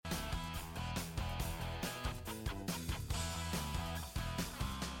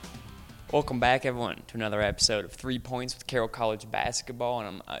Welcome back, everyone, to another episode of 3 Points with Carroll College Basketball,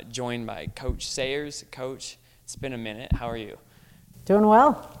 and I'm joined by Coach Sayers. Coach, it's been a minute. How are you? Doing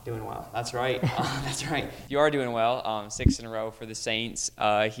well. Doing well. That's right. That's right. You are doing well. 6 in a row for the Saints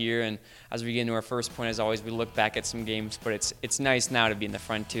here, and as we get into our first point, as always, we look back at some games, but it's nice now to be in the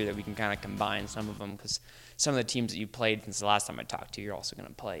front, too, that we can kind of combine some of them, because some of the teams that you played since the last time I talked to you, you're also going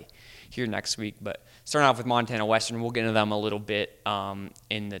to play here next week. But starting off with Montana Western, we'll get into them a little bit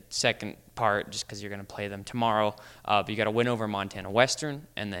in the second part, just because you're going to play them tomorrow. But you got to win over Montana Western,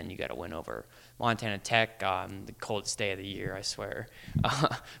 and then you got to win over Montana Tech, the coldest day of the year, I swear.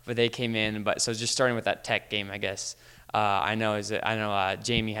 But they came in. But so just starting with that Tech game, I guess. I know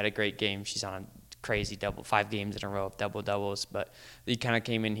Jamie had a great game. She's on a crazy 5 games in a row of double-doubles, but you kind of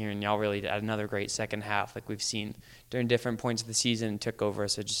came in here and y'all really had another great second half like we've seen during different points of the season and took over.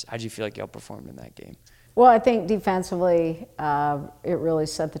 So just how'd you feel like y'all performed in that game? Well, I think defensively it really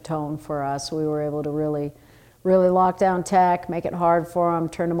set the tone for us. We were able to really lock down Tech, make it hard for them,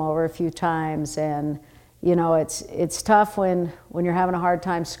 turn them over a few times, and you know it's tough when you're having a hard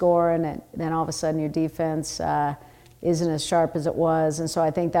time scoring and then all of a sudden your defense isn't as sharp as it was. And so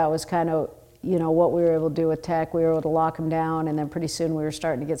I think that was kind of what we were able to do with Tech. We were able to lock them down, and then pretty soon we were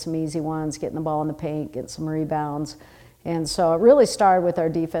starting to get some easy ones, getting the ball in the paint, getting some rebounds. And so it really started with our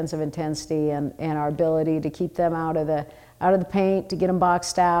defensive intensity and our ability to keep them out of the paint, to get them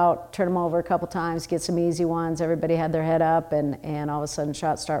boxed out, turn them over a couple times, get some easy ones. Everybody had their head up, and all of a sudden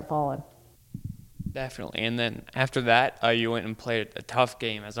shots start falling. Definitely. And then after that, you went and played a tough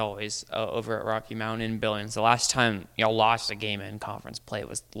game, as always, over at Rocky Mountain in Billings. The last time y'all lost a game in conference play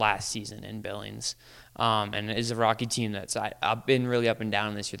was last season in Billings. And it is a Rocky team that's I've been really up and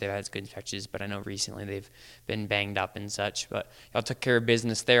down this year. They've had good stretches, but I know recently they've been banged up and such. But y'all took care of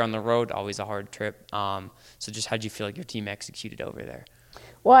business there on the road, always a hard trip. So just how'd you feel like your team executed over there?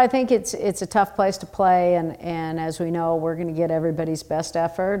 Well, I think it's a tough place to play, and as we know, we're going to get everybody's best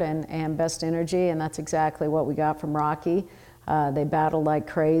effort and best energy, and that's exactly what we got from Rocky. They battled like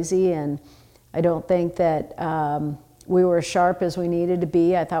crazy, and I don't think that we were as sharp as we needed to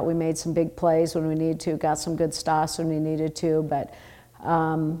be. I thought we made some big plays when we needed to, got some good stops when we needed to, but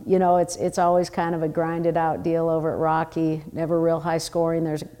it's always kind of a grinded out deal over at Rocky, never real high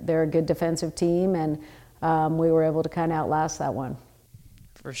scoring. They're a good defensive team, and we were able to kind of outlast that one.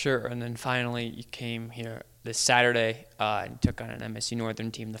 For sure. And then finally, you came here this Saturday and took on an MSU Northern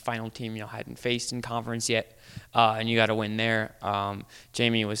team, the final team you hadn't faced in conference yet, and you got to win there.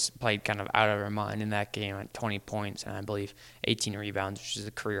 Jamie played kind of out of her mind in that game at 20 points and I believe 18 rebounds, which is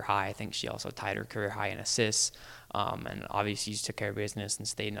a career high. I think she also tied her career high in assists. And obviously, you took care of business and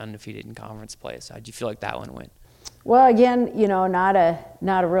stayed undefeated in conference play. So how'd you feel like that one went? Well, again, not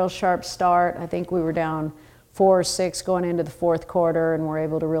a real sharp start. I think we were down 4 or 6 going into the fourth quarter, and we're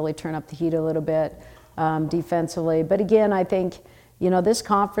able to really turn up the heat a little bit defensively. But again, I think this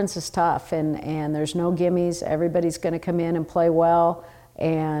conference is tough, and there's no gimmies. Everybody's going to come in and play well,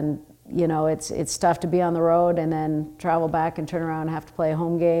 and it's tough to be on the road and then travel back and turn around and have to play a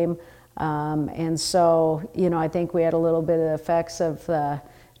home game. And so I think we had a little bit of the effects of the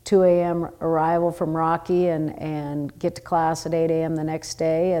 2 a.m. arrival from Rocky and get to class at 8 a.m. the next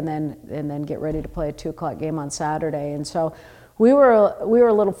day, and then get ready to play a 2 o'clock game on Saturday. And so we were a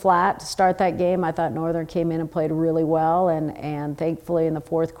little flat to start that game. I thought Northern came in and played really well, and thankfully in the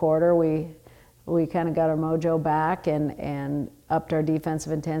fourth quarter we kind of got our mojo back and upped our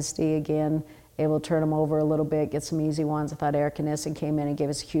defensive intensity again, able to turn them over a little bit, get some easy ones. I thought Erica Nissen came in and gave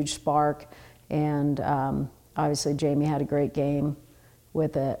us a huge spark, and obviously Jamie had a great game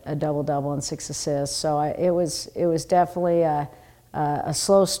with a double-double and 6 assists. So it was definitely a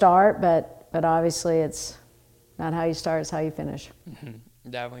slow start, but obviously it's not how you start, it's how you finish. Mm-hmm.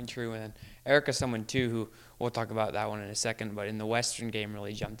 Definitely true. And then Erica's someone, too, who we'll talk about that one in a second, but in the Western game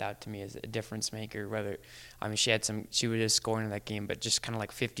really jumped out to me as a difference maker. She was just scoring in that game, but just kind of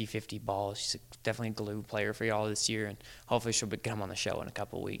like 50-50 balls. She's definitely a glue player for y'all this year, and hopefully she'll come on the show in a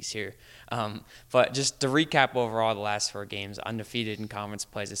couple of weeks here. But just to recap overall the last 4 games, undefeated in conference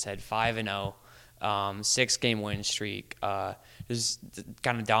play, as I said, 5-0. 6-game win streak. Just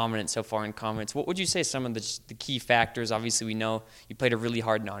kind of dominant so far in conference. What would you say some of the key factors? Obviously, we know you played a really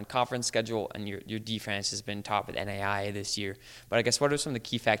hard non-conference schedule, and your defense has been top at NAIA this year. But I guess what are some of the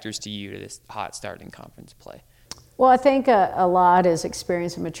key factors to you to this hot start in conference play? Well, I think a lot is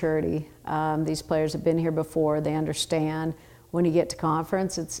experience and maturity. These players have been here before. They understand when you get to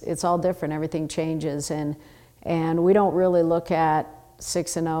conference, it's all different. Everything changes, and we don't really look at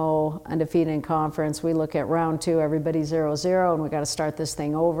 6-0, undefeated in conference. We look at round 2, everybody 0-0, and we got to start this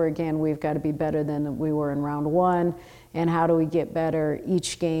thing over again. We've got to be better than we were in round 1. And how do we get better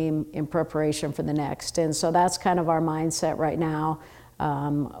each game in preparation for the next? And so that's kind of our mindset right now.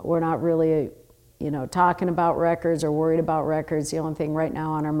 We're not really, talking about records or worried about records. The only thing right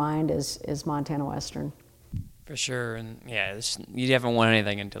now on our mind is Montana Western. For sure, and yeah, you haven't won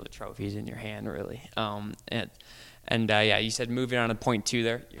anything until the trophy's in your hand, really. You said moving on to point 2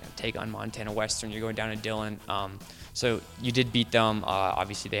 there, you're going to take on Montana Western. You're going down to Dillon. So you did beat them.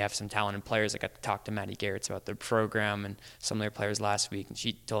 Obviously, they have some talented players. I got to talk to Maddie Garretts about their program and some of their players last week, and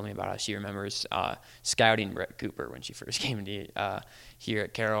she told me about how she remembers scouting Brett Cooper when she first came to here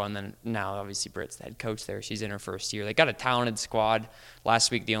at Carroll, and then now obviously Britt's the head coach there. She's in her first year. They got a talented squad. Last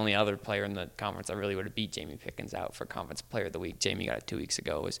week, the only other player in the conference that really would have beat Jamie Pickens out for Conference Player of the Week, Jamie got it 2 weeks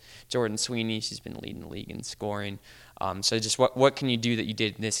ago, was Jordan Sweeney. She's been leading the league in scoring. So just what can you do that you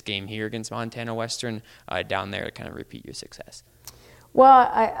did in this game here against Montana Western down there to kind of repeat your success?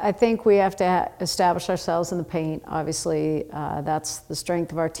 Well, I think we have to establish ourselves in the paint. Obviously, that's the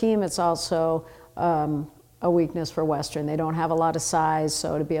strength of our team. It's also a weakness for Western. They don't have a lot of size,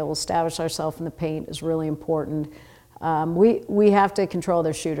 so to be able to establish ourselves in the paint is really important. We have to control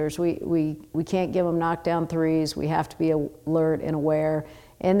their shooters. We can't give them knockdown threes. We have to be alert and aware.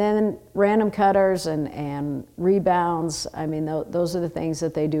 And then random cutters and rebounds, I mean, those are the things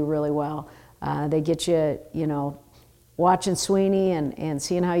that they do really well. They get you, watching Sweeney and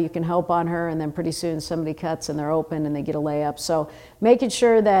seeing how you can help on her, and then pretty soon somebody cuts and they're open and they get a layup. So making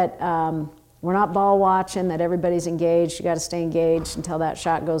sure that we're not ball watching, that everybody's engaged. You got to stay engaged until that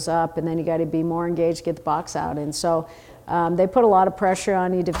shot goes up, and then you got to be more engaged, get the box out. And so they put a lot of pressure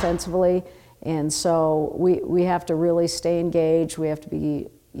on you defensively, and so we have to really stay engaged. We have to be,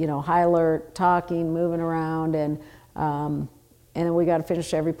 high alert, talking, moving around, and then we got to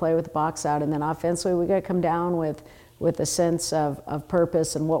finish every play with the box out. And then offensively, we got to come down with a sense of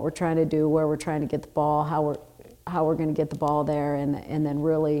purpose and what we're trying to do, where we're trying to get the ball, how we're going to get the ball there, and then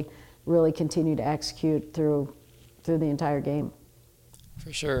really continue to execute through the entire game.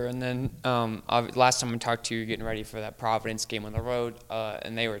 For sure. And then last time we talked to you, you're getting ready for that Providence game on the road,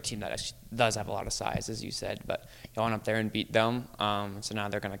 and they were a team that actually does have a lot of size, as you said, but you went up there and beat them. So now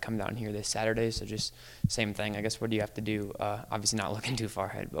they're going to come down here this Saturday. So just same thing. I guess, what do you have to do? Obviously not looking too far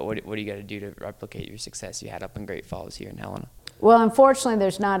ahead, but what do you got to do to replicate your success you had up in Great Falls here in Helena? Well, unfortunately,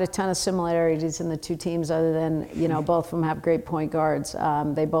 there's not a ton of similarities in the two teams other than, both of them have great point guards.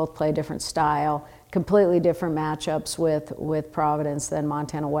 They both play a different style, completely different matchups with Providence than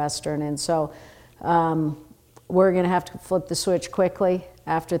Montana Western. And so we're going to have to flip the switch quickly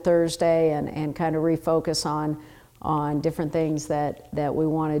after Thursday and kind of refocus on different things that we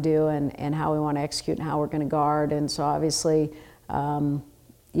want to do and how we want to execute and how we're going to guard. And so obviously,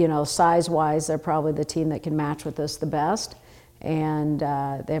 size-wise, they're probably the team that can match with us the best. And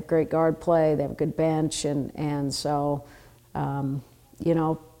they have great guard play, they have a good bench, and so,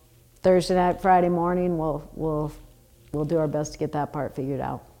 Thursday night, Friday morning, we'll do our best to get that part figured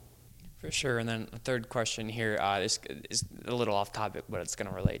out. For sure. And then the third question here, this is a little off topic, but it's going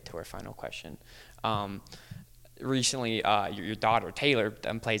to relate to our final question. Recently, your daughter, Taylor,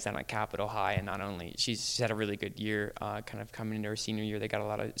 plays down at Capitol High, and not only, she's had a really good year kind of coming into her senior year. They got a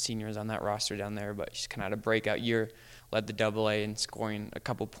lot of seniors on that roster down there, but she's kind of had a breakout year, led the AA and scoring a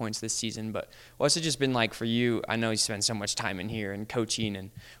couple points this season. But what's it just been like for you? I know you spend so much time in here and coaching and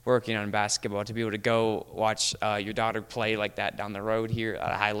working on basketball, to be able to go watch your daughter play like that down the road here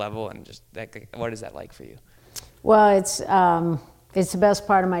at a high level, and just what is that like for you? Well, it's the best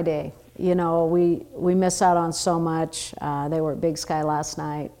part of my day. We miss out on so much. They were at Big Sky last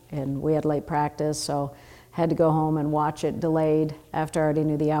night, and we had late practice, so had to go home and watch it delayed after I already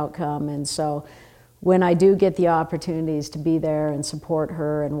knew the outcome. And so when I do get the opportunities to be there and support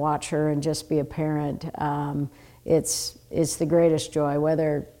her and watch her and just be a parent, it's the greatest joy,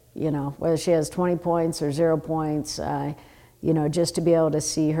 whether she has 20 points or 0 points, just to be able to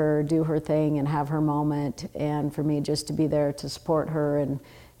see her do her thing and have her moment, and for me just to be there to support her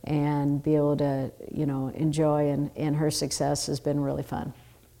and be able to, enjoy and her success has been really fun.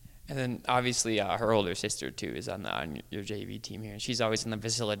 And then obviously her older sister too is on your JV team here, and she's always in the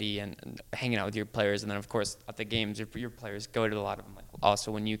facility and hanging out with your players. And then of course at the games, your players go to a lot of them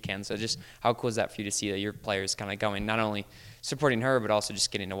also when you can. So just how cool is that for you to see that your players kind of going, not only supporting her, but also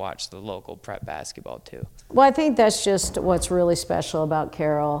just getting to watch the local prep basketball too? Well, I think that's just what's really special about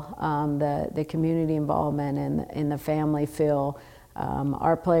Carroll, the community involvement and the family feel.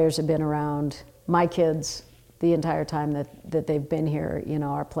 Our players have been around my kids the entire time that they've been here.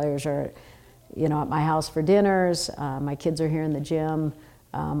 Our players are at my house for dinners. My kids are here in the gym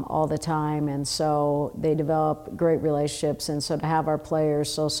all the time, and so they develop great relationships. And so to have our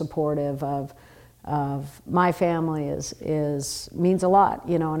players so supportive of my family means a lot,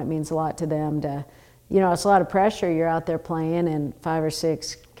 and it means a lot to them to, it's a lot of pressure. You're out there playing, and 5 or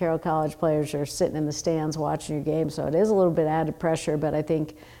 6 Carroll College players are sitting in the stands watching your game, so it is a little bit added pressure. But I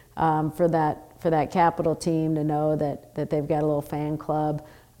think for that Capital team to know that they've got a little fan club.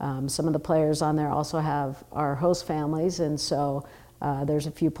 Some of the players on there also have our host families, and so there's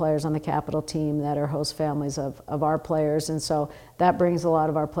a few players on the Capital team that are host families of our players, and so that brings a lot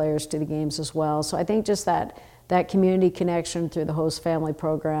of our players to the games as well. So I think just that community connection through the host family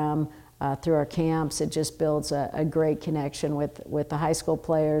program, through our camps, it just builds a great connection with the high school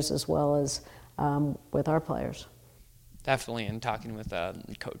players as well as with our players. Definitely, and talking with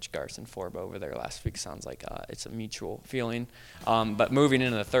Coach Garson Forb over there last week, sounds like it's a mutual feeling. But moving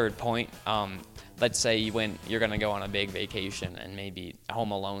into the third point, let's say you're going to go on a big vacation and maybe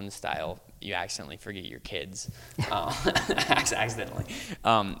Home Alone style, you accidentally forget your kids, accidentally.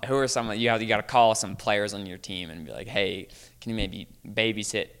 Who are some you got to call some players on your team and be like, hey, can you maybe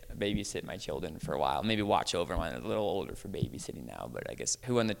babysit my children for a while? Maybe watch over them. I'm a little older for babysitting now, but I guess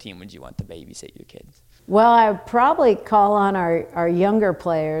who on the team would you want to babysit your kids? Well, I would probably call on our younger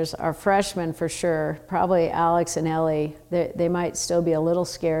players, our freshmen for sure, probably Alex and Ellie. They might still be a little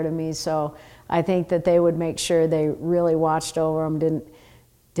scared of me, so I think that they would make sure they really watched over them,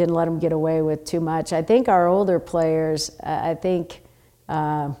 didn't let them get away with too much. I think our older players, I think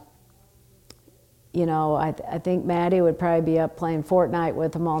Maddie would probably be up playing Fortnite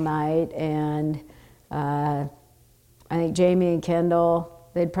with them all night, and I think Jamie and Kendall,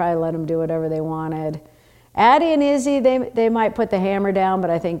 they'd probably let them do whatever they wanted. Addie and Izzy, they might put the hammer down, but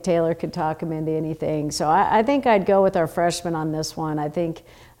I think Taylor could talk them into anything. So I think I'd go with our freshmen on this one. I think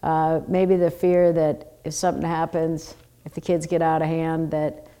maybe the fear that if something happens, if the kids get out of hand,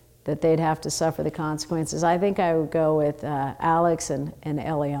 that they'd have to suffer the consequences. I think I would go with Alex and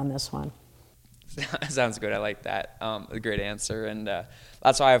Ellie on this one. Sounds good. I like that. A great answer. And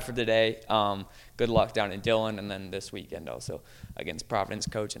that's all I have for today. Good luck down in Dillon and then this weekend also against Providence,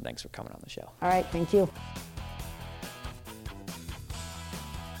 Coach. And thanks for coming on the show. All right. Thank you.